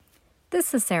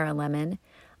This is Sarah Lemon,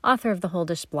 author of the Whole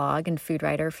Dish blog and food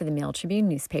writer for the Mail Tribune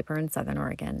newspaper in Southern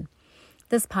Oregon.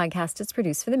 This podcast is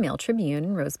produced for the Mail Tribune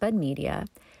and Rosebud Media.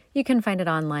 You can find it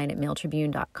online at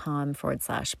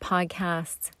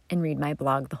mailtribune.com/podcasts and read my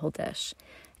blog, The Whole Dish,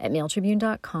 at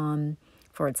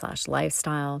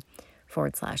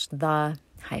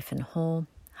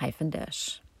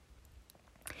mailtribune.com/lifestyle/the-whole-dish.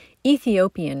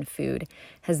 Ethiopian food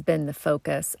has been the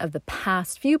focus of the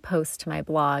past few posts to my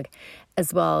blog,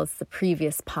 as well as the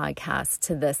previous podcast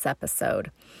to this episode.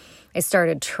 I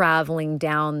started traveling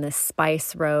down this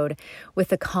spice road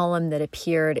with a column that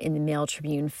appeared in the Mail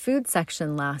Tribune food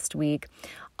section last week,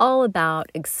 all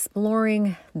about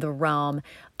exploring the realm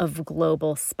of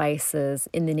global spices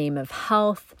in the name of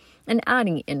health and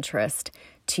adding interest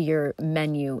to your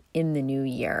menu in the new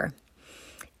year.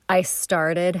 I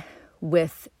started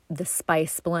with the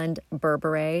spice blend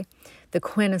berbere, the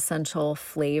quintessential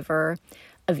flavor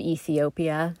of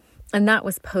Ethiopia, and that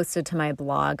was posted to my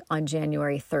blog on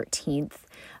January 13th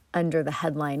under the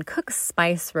headline, Cook's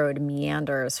Spice Road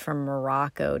Meanders from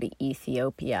Morocco to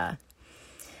Ethiopia.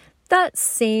 That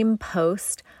same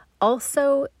post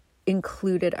also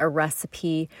included a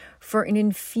recipe for an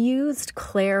infused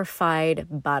clarified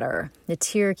butter,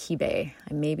 natir kibe.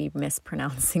 I may be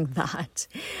mispronouncing that,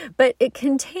 but it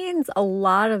contains a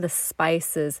lot of the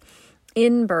spices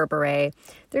in berbere.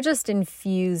 They're just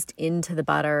infused into the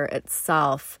butter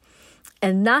itself,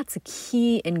 and that's a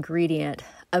key ingredient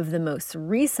of the most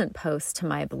recent post to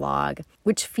my blog,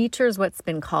 which features what's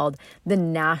been called the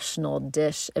national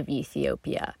dish of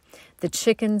Ethiopia, the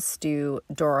chicken stew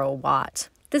doro wat.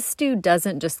 This stew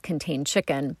doesn't just contain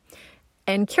chicken,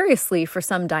 and curiously for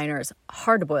some diners,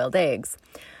 hard-boiled eggs,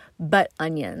 but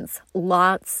onions,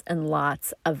 lots and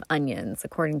lots of onions,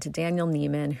 according to Daniel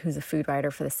Neiman, who's a food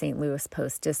writer for the St. Louis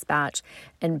Post-Dispatch,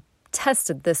 and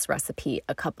tested this recipe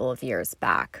a couple of years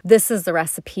back. This is the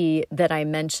recipe that I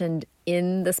mentioned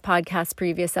in this podcast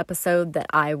previous episode that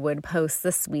I would post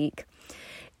this week.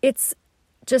 It's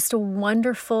just a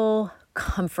wonderful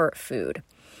comfort food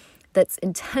that's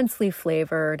intensely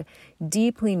flavored,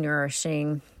 deeply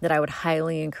nourishing, that I would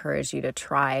highly encourage you to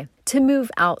try to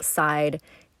move outside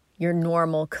your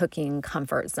normal cooking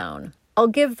comfort zone. I'll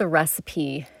give the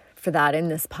recipe for that in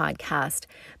this podcast,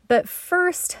 but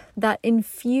first, that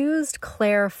infused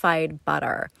clarified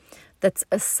butter that's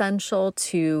essential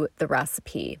to the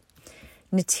recipe.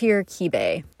 Natir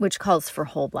kibe, which calls for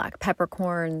whole black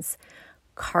peppercorns,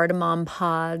 cardamom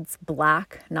pods,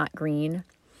 black, not green,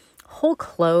 whole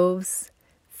cloves,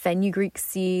 fenugreek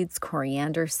seeds,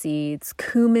 coriander seeds,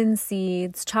 cumin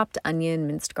seeds, chopped onion,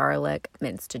 minced garlic,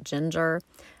 minced ginger,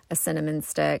 a cinnamon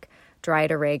stick,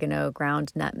 dried oregano,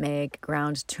 ground nutmeg,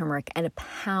 ground turmeric, and a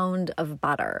pound of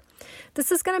butter. This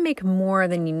is going to make more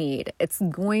than you need. It's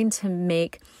going to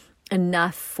make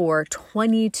enough for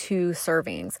 22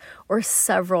 servings or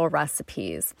several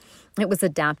recipes. It was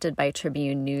adapted by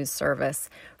Tribune News Service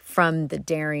from the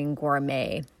Daring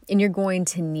Gourmet, and you're going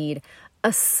to need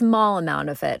a small amount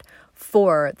of it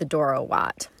for the doro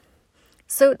wat.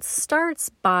 So it starts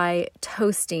by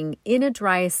toasting in a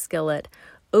dry skillet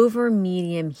over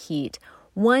medium heat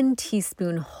 1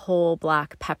 teaspoon whole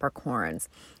black peppercorns,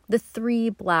 the 3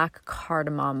 black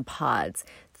cardamom pods,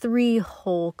 3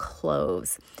 whole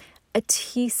cloves, a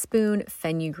teaspoon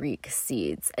fenugreek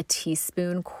seeds, a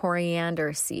teaspoon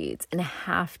coriander seeds, and a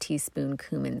half teaspoon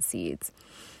cumin seeds.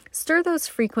 Stir those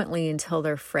frequently until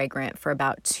they're fragrant for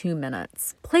about 2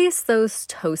 minutes. Place those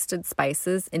toasted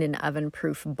spices in an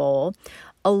oven-proof bowl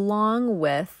along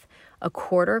with a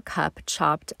 1/4 cup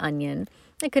chopped onion.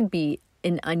 It could be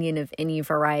an onion of any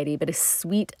variety, but a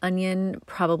sweet onion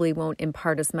probably won't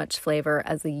impart as much flavor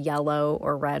as a yellow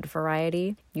or red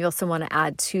variety. You also want to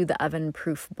add to the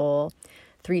oven-proof bowl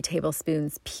 3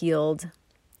 tablespoons peeled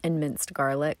and minced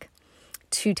garlic,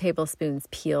 2 tablespoons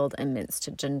peeled and minced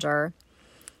ginger,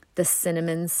 the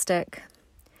cinnamon stick,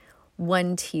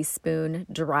 1 teaspoon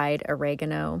dried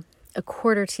oregano, a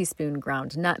 1/4 teaspoon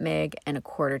ground nutmeg, and a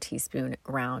 1/4 teaspoon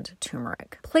ground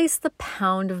turmeric. Place the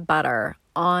pound of butter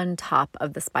on top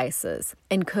of the spices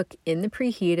and cook in the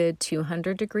preheated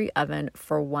 200-degree oven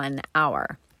for 1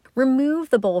 hour.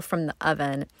 Remove the bowl from the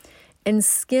oven and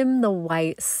skim the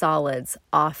white solids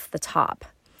off the top.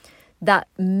 That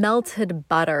melted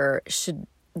butter should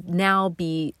now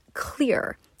be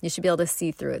clear. You should be able to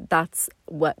see through it. That's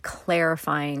what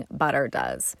clarifying butter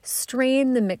does.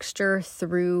 Strain the mixture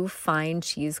through fine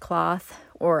cheesecloth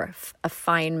or a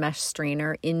fine mesh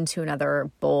strainer into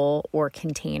another bowl or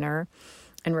container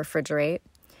and refrigerate.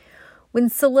 When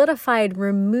solidified,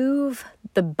 remove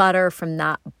the butter from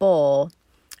that bowl,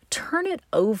 turn it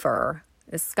over.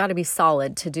 It's got to be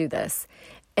solid to do this.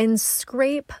 and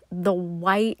scrape the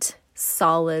white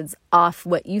solids off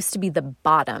what used to be the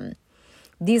bottom.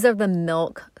 These are the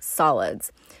milk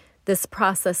solids. This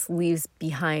process leaves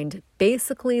behind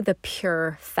basically the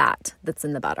pure fat that's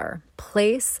in the butter.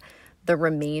 Place the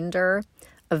remainder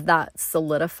of that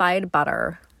solidified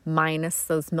butter minus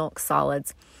those milk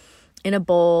solids in a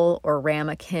bowl or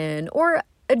ramekin or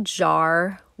a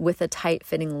jar with a tight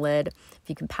fitting lid, if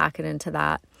you can pack it into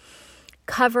that.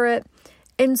 Cover it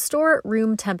and store at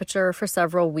room temperature for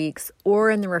several weeks or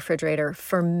in the refrigerator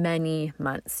for many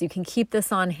months. You can keep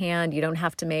this on hand. You don't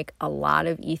have to make a lot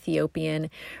of Ethiopian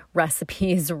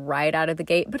recipes right out of the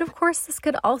gate. But of course, this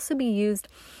could also be used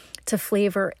to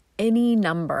flavor any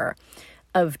number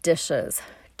of dishes,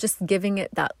 just giving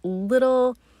it that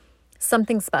little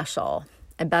something special.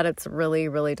 I bet it's really,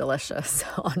 really delicious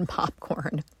on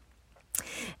popcorn.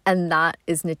 And that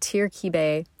is natir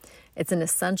kibe. It's an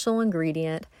essential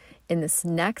ingredient in this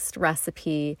next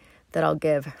recipe that I'll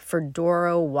give for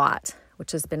doro wat,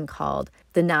 which has been called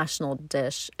the national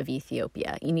dish of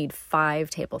Ethiopia. You need 5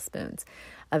 tablespoons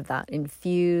of that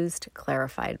infused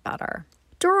clarified butter.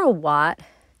 Doro wat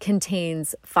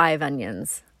contains 5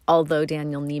 onions, although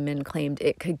Daniel Neiman claimed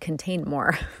it could contain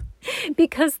more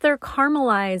because they're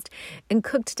caramelized and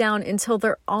cooked down until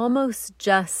they're almost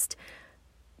just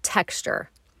texture.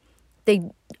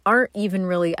 They aren't even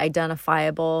really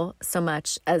identifiable so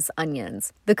much as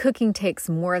onions. The cooking takes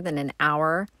more than an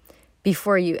hour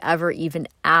before you ever even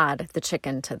add the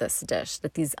chicken to this dish,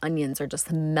 that these onions are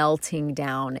just melting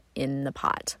down in the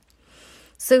pot.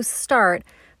 So start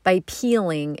by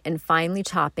peeling and finely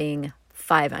chopping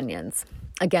 5 onions.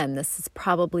 Again, this is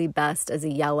probably best as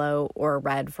a yellow or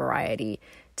red variety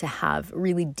to have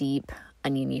really deep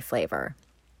oniony flavor.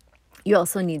 You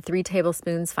also need 3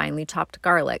 tablespoons finely chopped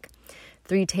garlic,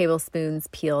 3 tablespoons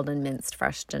peeled and minced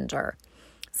fresh ginger.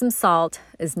 Some salt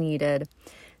is needed,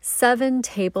 7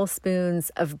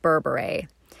 tablespoons of berbere.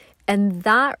 And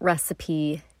that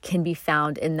recipe can be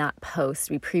found in that post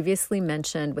we previously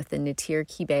mentioned with the natir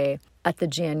kibe at the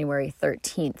January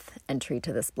 13th entry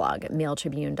to this blog at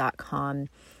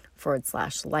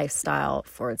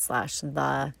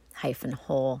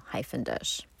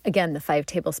mailtribune.com/lifestyle/the-whole-dish. Again, the 5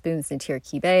 tablespoons natir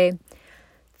kibe,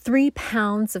 3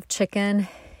 pounds of chicken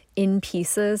in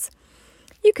pieces.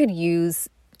 You could use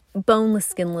boneless,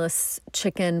 skinless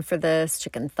chicken for this,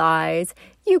 chicken thighs.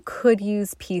 You could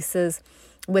use pieces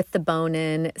with the bone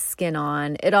in, skin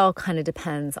on. It all kind of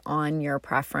depends on your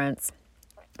preference.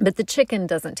 But the chicken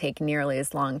doesn't take nearly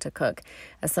as long to cook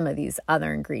as some of these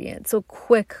other ingredients. So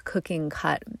quick cooking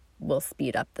cut will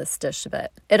speed up this dish a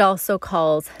bit. It also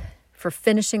calls for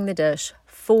finishing the dish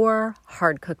 4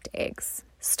 hard-cooked eggs.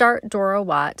 Start doro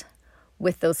wat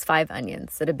with those 5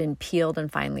 onions that have been peeled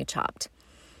and finely chopped.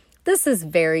 This is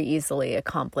very easily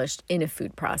accomplished in a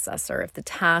food processor. If the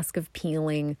task of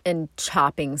peeling and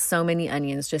chopping so many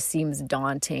onions just seems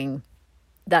daunting,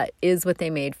 that is what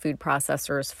they made food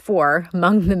processors for,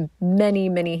 among the many,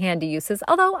 many handy uses.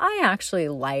 Although I actually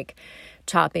like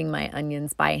chopping my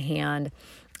onions by hand.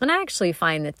 And I actually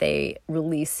find that they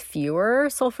release fewer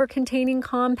sulfur-containing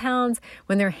compounds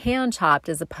when they're hand-chopped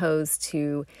as opposed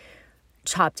to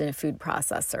chopped in a food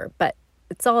processor. But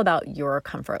it's all about your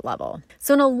comfort level.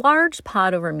 So in a large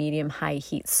pot over medium-high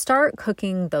heat, start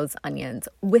cooking those onions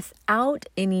without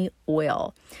any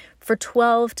oil for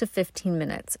 12 to 15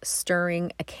 minutes,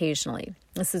 stirring occasionally.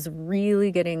 This is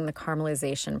really getting the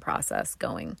caramelization process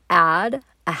going. Add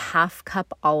a 1/2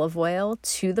 cup olive oil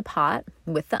to the pot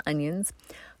with the onions.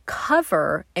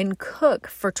 Cover and cook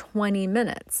for 20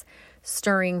 minutes,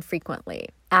 stirring frequently.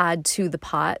 Add to the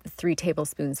pot 3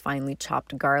 tablespoons finely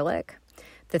chopped garlic,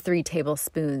 the 3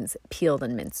 tablespoons peeled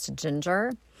and minced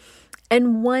ginger,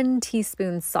 and 1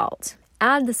 teaspoon salt.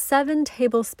 Add the 7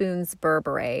 tablespoons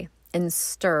berbere and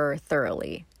stir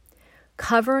thoroughly.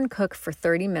 Cover and cook for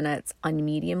 30 minutes on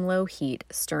medium-low heat,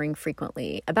 stirring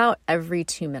frequently, about every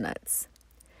 2 minutes.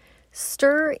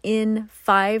 Stir in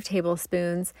 5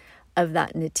 tablespoons of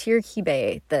that natir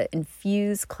kibe, the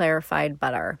infused clarified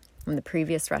butter from the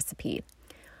previous recipe.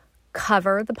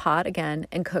 Cover the pot again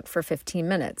and cook for 15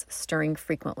 minutes, stirring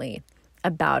frequently,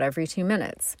 about every 2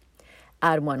 minutes.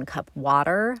 Add 1 cup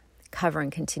water, cover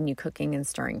and continue cooking and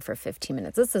stirring for 15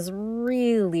 minutes. This is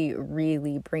really,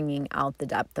 really bringing out the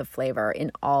depth of flavor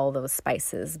in all those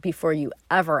spices before you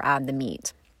ever add the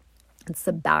meat. It's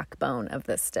the backbone of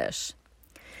this dish.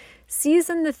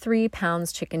 Season the 3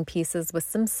 pounds chicken pieces with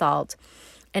some salt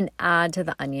and add to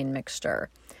the onion mixture.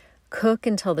 Cook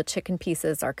until the chicken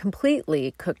pieces are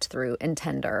completely cooked through and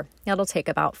tender. That'll take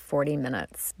about 40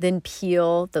 minutes. Then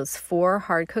peel those 4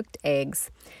 hard-cooked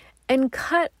eggs and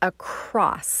cut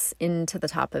across into the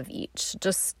top of each,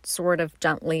 just sort of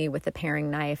gently with a paring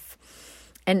knife,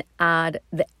 and add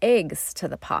the eggs to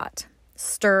the pot.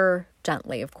 Stir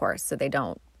gently, of course, so they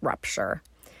don't rupture.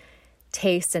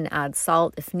 Taste and add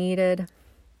salt if needed.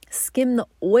 Skim the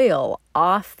oil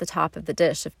off the top of the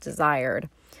dish if desired.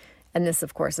 And this,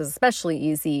 of course, is especially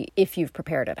easy if you've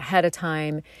prepared it ahead of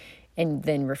time and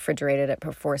then refrigerated it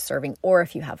before serving, or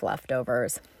if you have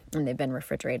leftovers and they've been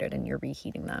refrigerated and you're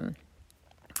reheating them.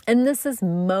 And this is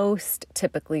most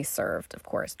typically served, of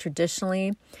course,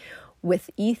 traditionally with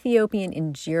Ethiopian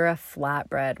injera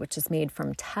flatbread, which is made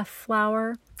from teff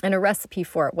flour. And a recipe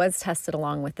for it was tested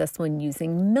along with this one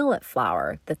using millet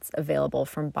flour that's available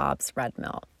from Bob's Red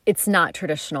Mill. It's not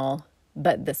traditional,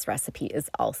 but this recipe is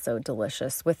also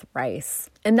delicious with rice.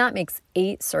 And that makes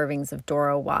 8 servings of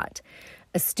doro wat,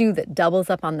 a stew that doubles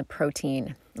up on the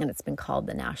protein, and it's been called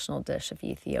the national dish of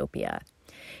Ethiopia.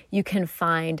 You can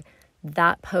find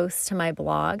that post to my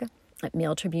blog at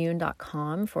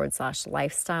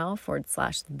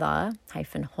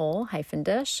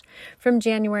mailtribune.com/lifestyle/the-whole-dish from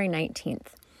January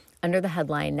 19th under the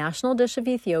headline, National Dish of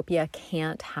Ethiopia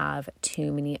Can't Have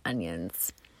Too Many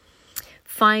Onions.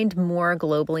 Find more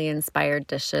globally inspired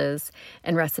dishes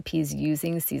and recipes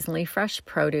using seasonally fresh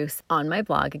produce on my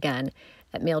blog again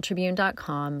at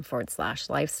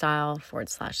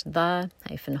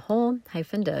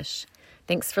mailtribune.com/lifestyle/the-whole-dish.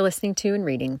 Thanks for listening to and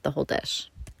reading The Whole Dish.